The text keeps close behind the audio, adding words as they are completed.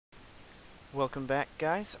Welcome back,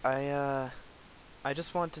 guys. I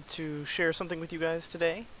just wanted to share something with you guys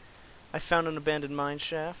today. I found an abandoned mine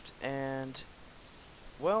shaft, and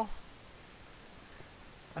well,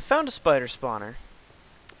 I found a spider spawner,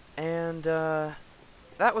 and that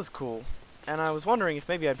was cool. And I was wondering if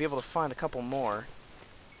maybe I'd be able to find a couple more,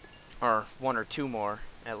 or one or two more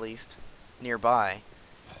at least, nearby.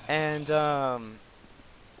 And well,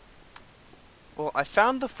 I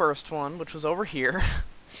found the first one, which was over here.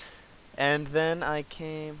 And then I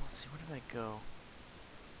came, let's see, where did I go?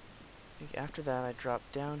 I think after that I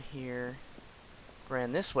dropped down here,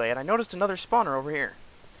 ran this way, and I noticed another spawner over here.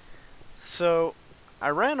 So I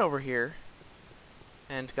ran over here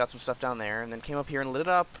and got some stuff down there, and then came up here and lit it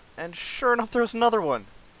up, and sure enough there was another one.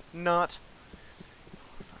 Not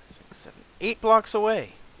 4, 5, 6, 7, 8 blocks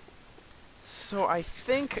away. So I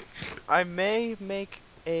think I may make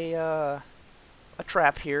a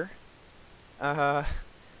trap here.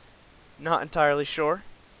 Not entirely sure,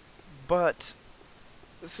 but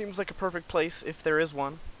it seems like a perfect place if there is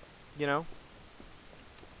one, you know?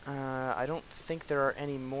 I don't think there are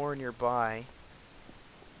any more nearby.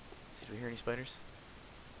 Did we hear any spiders?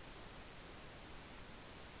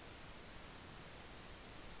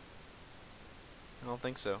 I don't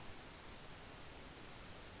think so.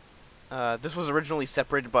 This was originally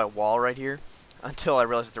separated by a wall right here, until I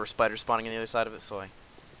realized that there were spiders spawning on the other side of it, so I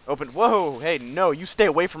opened. Whoa! Hey, no, you stay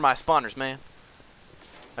away from my spawners, man.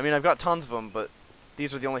 I mean, I've got tons of them, but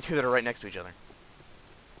these are the only two that are right next to each other.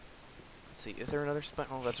 Let's see, is there another spider?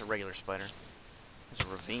 Oh, that's a regular spider. There's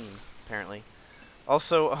a ravine, apparently.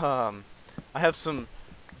 Also, I have some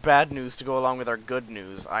bad news to go along with our good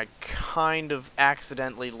news. I kind of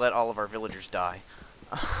accidentally let all of our villagers die.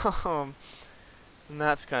 And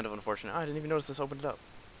that's kind of unfortunate. Oh, I didn't even notice this opened it up.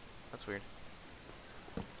 That's weird.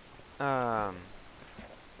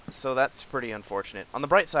 So that's pretty unfortunate. On the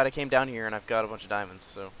bright side, I came down here and I've got a bunch of diamonds,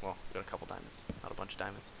 so, well, I've got a couple diamonds, not a bunch of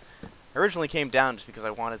diamonds. I originally came down just because I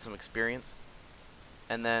wanted some experience,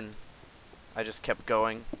 and then I just kept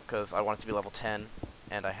going because I wanted to be level 10,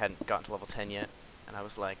 and I hadn't gotten to level 10 yet, and I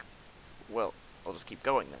was like, well, I'll just keep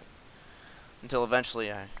going then. Until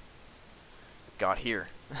eventually I got here.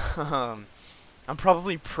 I'm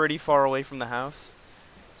probably pretty far away from the house,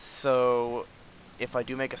 so if I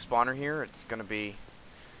do make a spawner here, it's going to be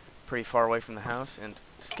pretty far away from the house, and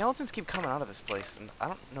skeletons keep coming out of this place, and I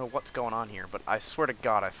don't know what's going on here, but I swear to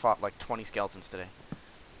God I fought like 20 skeletons today.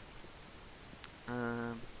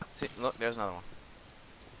 See, look, there's another one.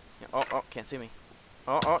 Yeah, oh, can't see me.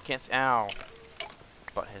 Oh, can't see. Ow.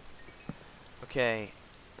 Butthead. Okay,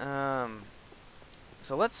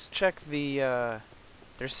 so let's check the,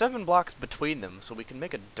 there's 7 blocks between them, so we can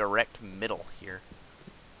make a direct middle here.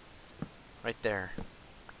 Right there.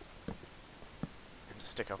 And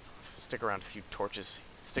just stick around a few torches.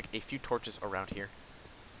 Stick a few torches around here.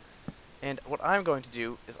 And what I'm going to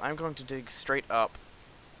do is I'm going to dig straight up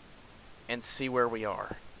and see where we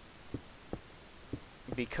are.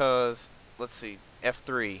 Because, let's see,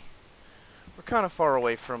 F3. We're kind of far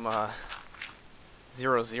away from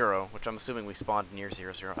 0, 0, which I'm assuming we spawned near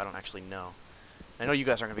 0, 0. I don't actually know. I know you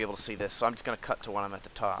guys aren't going to be able to see this, so I'm just going to cut to when I'm at the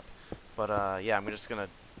top. But yeah, I'm just going to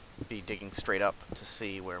be digging straight up to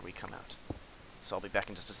see where we come out. So I'll be back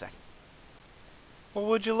in just a second. Well,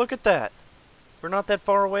 would you look at that? We're not that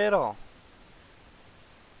far away at all.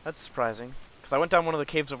 That's surprising, because I went down one of the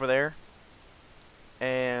caves over there,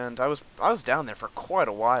 and I was down there for quite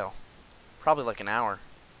a while, probably like an hour.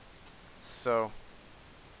 So,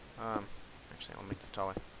 actually, I'll make this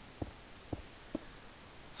taller.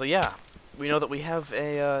 So yeah, we know that we have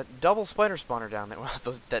a double spider spawner down there. Well,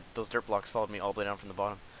 those dirt blocks followed me all the way down from the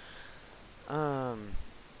bottom.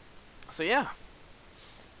 So yeah,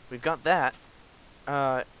 we've got that.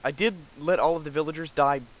 I did let all of the villagers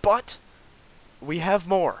die, but we have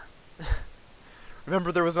more.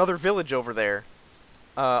 Remember, there was another village over there,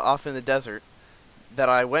 off in the desert, that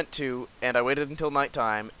I went to, and I waited until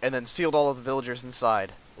nighttime, and then sealed all of the villagers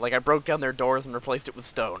inside. Like, I broke down their doors and replaced it with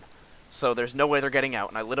stone. So there's no way they're getting out,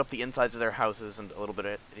 and I lit up the insides of their houses and a little bit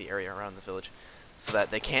of the area around the village, so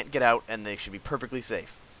that they can't get out, and they should be perfectly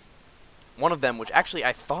safe. One of them, which actually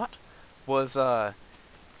I thought was,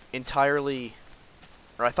 entirely...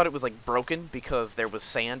 or I thought it was, like, broken because there was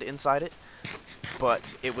sand inside it,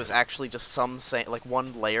 but it was actually just some sand, like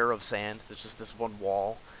one layer of sand. There's just this one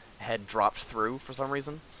wall had dropped through for some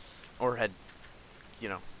reason, or had, you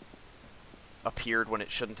know, appeared when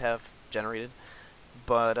it shouldn't have generated.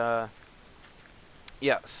 But,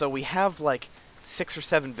 yeah, so we have, like, 6 or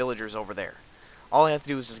 7 villagers over there. All I have to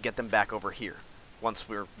do is just get them back over here once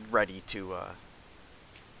we're ready to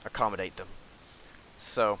accommodate them.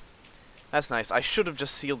 So, That's nice. I should have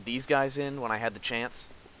just sealed these guys in when I had the chance.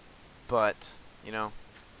 But, you know,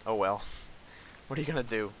 oh well. What are you gonna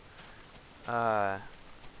do? Yeah,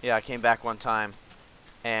 I came back one time,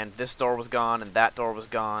 and this door was gone, and that door was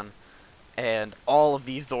gone, and all of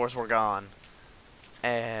these doors were gone,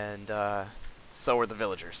 and, so were the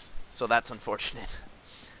villagers. So that's unfortunate.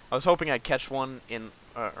 I was hoping I'd catch one in,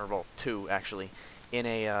 or well, two, actually, in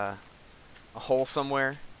a hole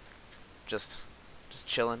somewhere, just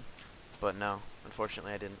chilling, but no,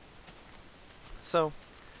 unfortunately I didn't. So,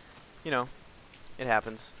 you know, it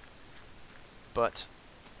happens. But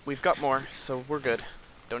we've got more, so we're good.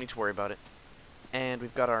 Don't need to worry about it. And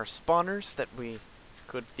we've got our spawners that we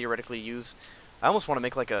could theoretically use. I almost want to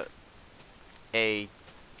make like I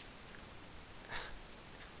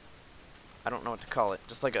don't know what to call it.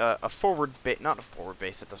 Just like a forward base, not a forward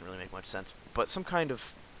base, that doesn't really make much sense, but some kind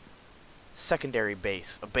of secondary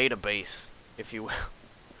base, a beta base, if you will.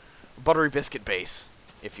 A buttery biscuit base,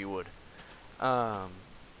 if you would. I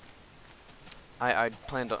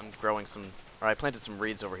planned on growing some, or I planted some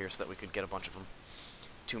reeds over here so that we could get a bunch of them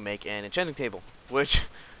to make an enchanting table, which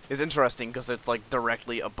is interesting because it's like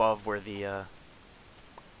directly above where the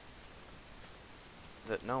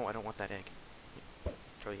no, I don't want that egg.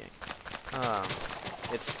 Throw the egg.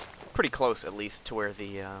 It's pretty close, at least, to where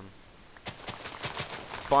the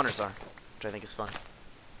spawners are, which I think is fun.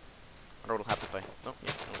 I wonder what'll happen if I... Oh, yeah,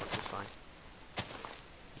 it'll work just fine.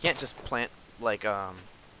 You can't just plant, like,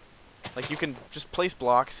 you can just place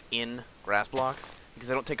blocks in grass blocks, because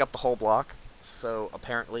they don't take up the whole block. So,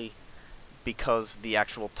 apparently, because the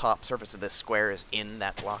actual top surface of this square is in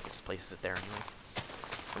that block, it just places it there anyway.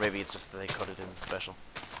 Or maybe it's just that they coded in special.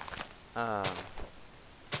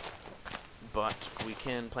 But we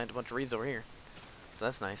can plant a bunch of reeds over here. So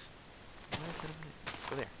that's nice. Why is that over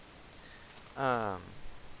there? Go there.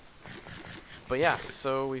 But yeah,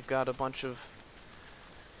 so we've got a bunch of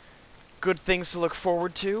good things to look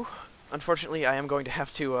forward to. Unfortunately, I am going to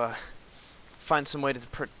have to find some way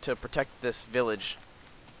to protect this village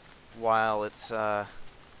while it's, you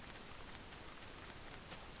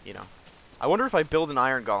know. I wonder if I build an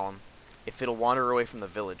iron golem, if it'll wander away from the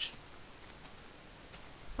village.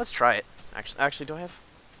 Let's try it. Actually, did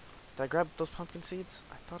I grab those pumpkin seeds?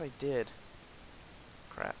 I thought I did.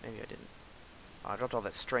 Crap, maybe I didn't. Oh, I dropped all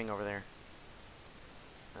that string over there.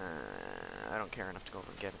 I don't care enough to go over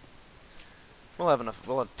and get it. We'll have enough.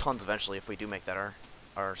 We'll have tons eventually if we do make that our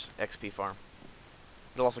XP farm.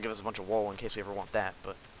 It'll also give us a bunch of wool in case we ever want that.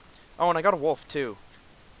 But oh, and I got a wolf too,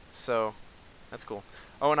 so that's cool.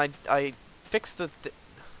 Oh, and I fixed I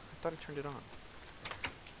thought I turned it on.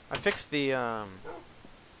 I fixed the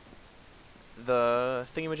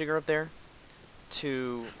thingamajigger up there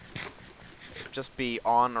to just be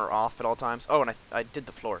on or off at all times. Oh, and I did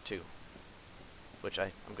the floor too, which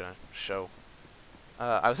I'm gonna show.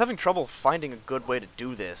 I was having trouble finding a good way to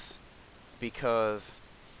do this because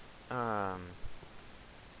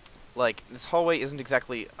like this hallway isn't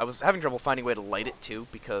exactly. I was having trouble finding a way to light it too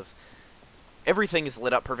because everything is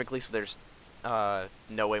lit up perfectly, so there's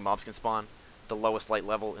no way mobs can spawn. The lowest light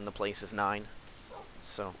level in the place is 9,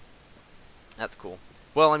 so that's cool.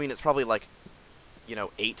 Well, I mean, it's probably like, you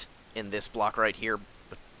know, 8 in this block right here,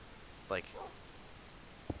 but like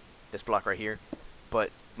this block right here, but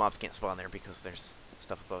mobs can't spawn there because there's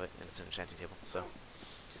stuff above it and it's an enchanting table. So,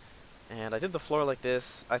 and I did the floor like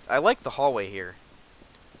this. I like the hallway here.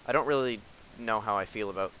 I don't really know how I feel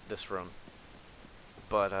about this room,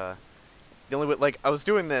 but the only way, like, I was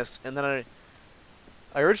doing this, and then I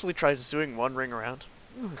originally tried just doing one ring around.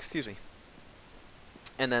 Ooh, excuse me.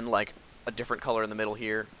 And then, like, a different color in the middle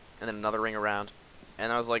here, and then another ring around.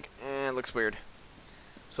 And I was like, it looks weird.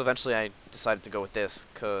 So eventually I decided to go with this,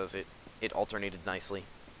 because it alternated nicely.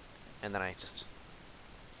 And then I just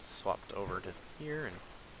swapped over to here, and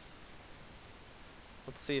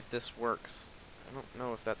let's see if this works. I don't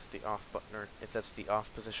know if that's the off button, or if that's the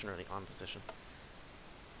off position or the on position.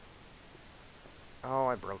 Oh,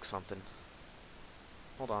 I broke something.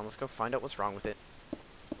 Hold on, let's go find out what's wrong with it.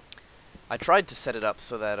 I tried to set it up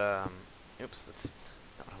so that, oops, that's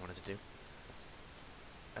not what I wanted to do.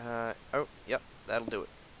 Oh, yep, that'll do it.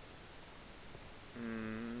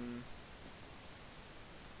 I'm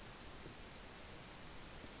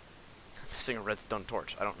missing a redstone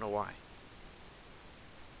torch. I don't know why.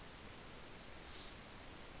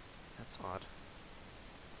 That's odd.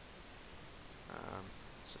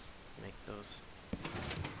 Let's just make those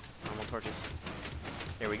normal torches.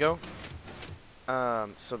 Here we go.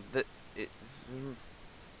 So that it's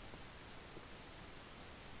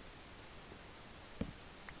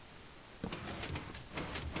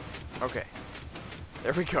okay.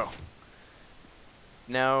 There we go.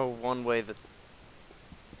 now one way that...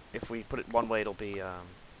 If we put it one way, it'll be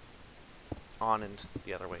on, and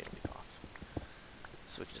the other way it'll be off.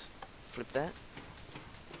 So we can just flip that.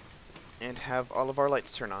 And have all of our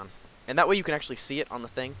lights turn on. And that way you can actually see it on the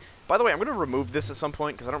thing. By the way, I'm going to remove this at some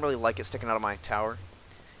point, because I don't really like it sticking out of my tower.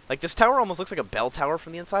 Like, this tower almost looks like a bell tower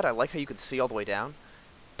from the inside. I like how you can see all the way down.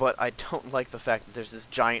 But I don't like the fact that there's this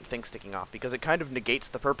giant thing sticking off, because it kind of negates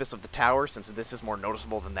the purpose of the tower, since this is more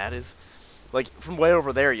noticeable than that is. Like, from way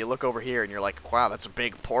over there, you look over here, and you're like, wow, that's a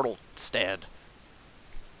big portal stand.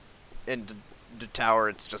 And the tower,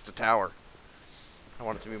 it's just a tower. I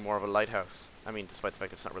want it to be more of a lighthouse. I mean, despite the fact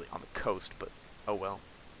that it's not really on the coast, but oh well.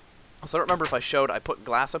 So I don't remember if I showed, I put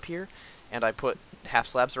glass up here, and I put half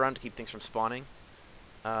slabs around to keep things from spawning.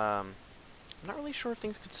 I'm not really sure if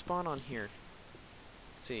things could spawn on here.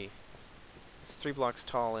 Let's see. It's 3 blocks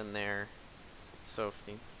tall in there. So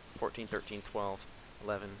 15, 14, 13, 12,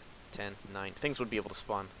 11, 10, 9. Things would be able to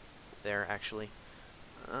spawn there, actually.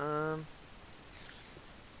 I'm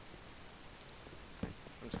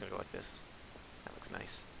just going to go like this. That looks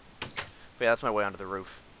nice. But yeah, that's my way onto the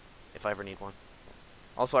roof, if I ever need one.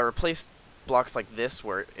 Also, I replaced blocks like this,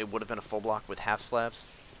 where it would have been a full block with half slabs.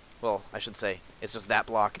 Well, I should say, it's just that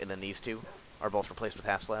block, and then these two are both replaced with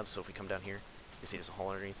half slabs, so if we come down here, you see there's a hole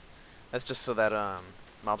underneath. That's just so that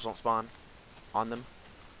mobs won't spawn on them,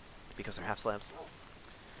 because they're half slabs.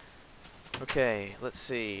 Okay, let's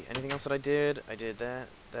see. Anything else that I did? I did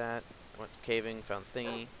that, went caving, found the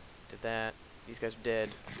thingy, did that. These guys are dead.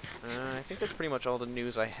 I think that's pretty much all the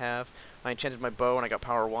news I have. I enchanted my bow, and I got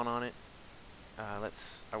power 1 on it.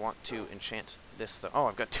 I want to enchant this, though. Oh,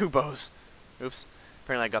 I've got 2 bows. Oops.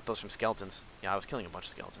 Apparently I got those from skeletons. Yeah, I was killing a bunch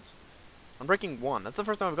of skeletons. Unbreaking 1. That's the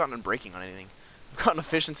first time I've gotten unbreaking on anything. I've gotten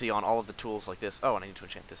efficiency on all of the tools like this. Oh, and I need to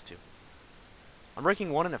enchant this, too. Unbreaking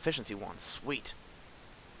 1 and efficiency 1. Sweet.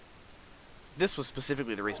 This was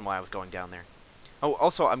specifically the reason why I was going down there. Oh,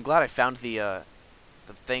 also, I'm glad I found the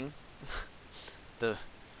thing. the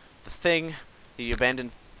thing, the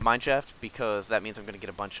abandoned mineshaft, because that means I'm going to get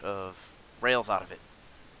a bunch of rails out of it,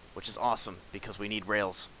 which is awesome, because we need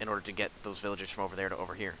rails in order to get those villagers from over there to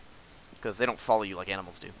over here, because they don't follow you like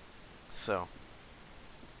animals do. So,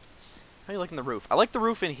 how are you liking the roof? I like the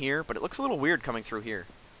roof in here, but it looks a little weird coming through here.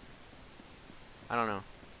 I don't know.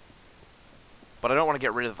 But I don't want to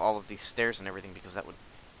get rid of all of these stairs and everything, because that would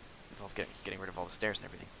involve getting rid of all the stairs and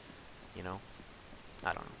everything. You know?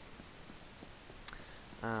 I don't know.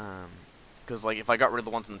 Because, like, if I got rid of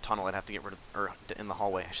the ones in the tunnel, I'd have to get rid of, or in the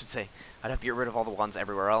hallway, I should say, I'd have to get rid of all the ones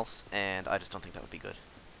everywhere else, and I just don't think that would be good.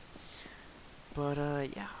 But,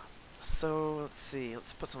 yeah. So, let's see,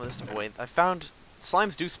 let's put some of this stuff away. I found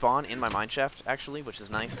slimes do spawn in my mineshaft, actually, which is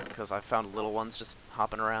nice, because I found little ones just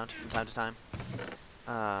hopping around from time to time.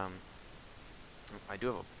 I do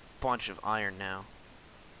have a bunch of iron now.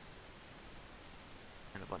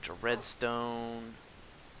 And a bunch of redstone.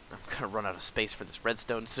 I'm gonna run out of space for this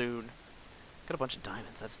redstone soon. Got a bunch of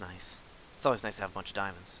diamonds, that's nice. It's always nice to have a bunch of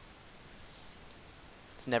diamonds.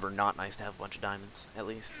 It's never not nice to have a bunch of diamonds, at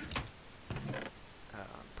least.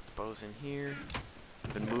 Put the bows in here.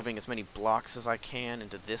 I've been moving as many blocks as I can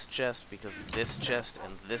into this chest, because this chest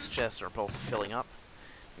and this chest are both filling up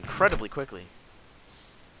incredibly quickly.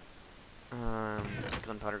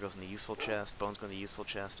 Gunpowder goes in the useful chest, bones go in the useful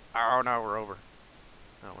chest. Oh no, we're over.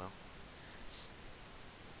 Oh well.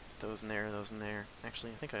 Those in there, those in there.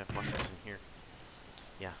 Actually, I think I have mushrooms in here.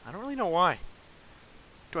 Yeah, I don't really know why.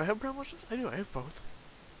 Do I have brown mushrooms? I do, I have both.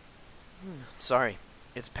 Sorry,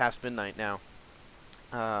 it's past midnight now.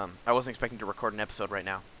 I wasn't expecting to record an episode right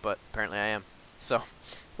now, but apparently I am. So,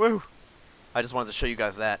 woo! I just wanted to show you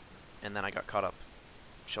guys that, and then I got caught up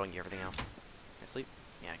showing you everything else. Can I sleep?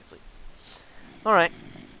 Yeah, I can sleep. Alright.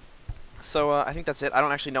 So, I think that's it. I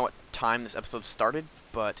don't actually know what time this episode started,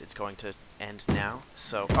 but it's going to end now.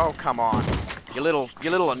 So, oh, come on. You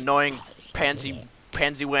little annoying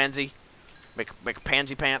pansy-wansy. Make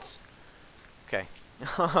pansy pants. Okay.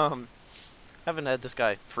 Haven't had this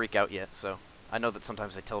guy freak out yet, so I know that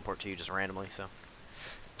sometimes they teleport to you just randomly, so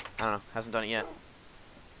I don't know. Hasn't done it yet.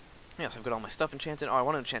 Yeah, so I've got all my stuff enchanted. Oh, I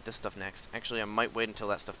want to enchant this stuff next. Actually, I might wait until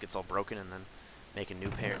that stuff gets all broken and then make a new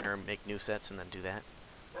pair, or make new sets and then do that.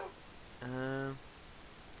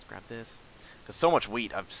 Let's grab this. Because so much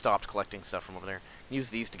wheat, I've stopped collecting stuff from over there. Use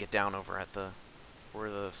these to get down over at where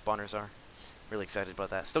the spawners are. Really excited about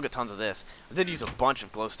that. Still get tons of this. I did use a bunch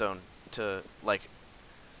of glowstone to, like,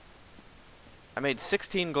 I made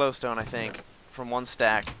 16 glowstone, I think, from one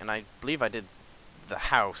stack, and I believe I did the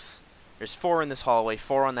house. There's 4 in this hallway,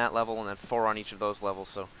 4 on that level, and then 4 on each of those levels.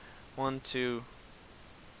 So, 1, 2...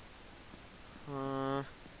 now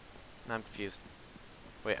I'm confused.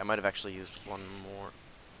 Wait, I might have actually used one more.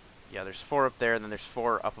 Yeah, there's 4 up there, and then there's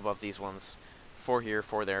 4 up above these ones. 4 here,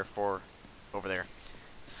 4 there, 4 over there.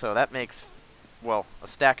 So that makes, well, a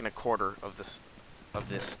stack and a quarter of this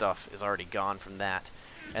stuff is already gone from that.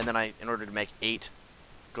 And then in order to make 8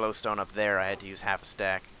 glowstone up there, I had to use half a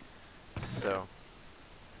stack. So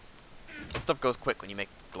stuff goes quick when you make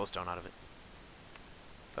glowstone out of it.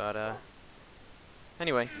 But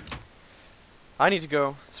anyway, I need to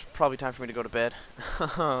go. It's probably time for me to go to bed.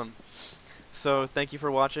 So thank you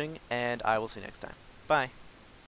for watching, and I will see you next time. Bye.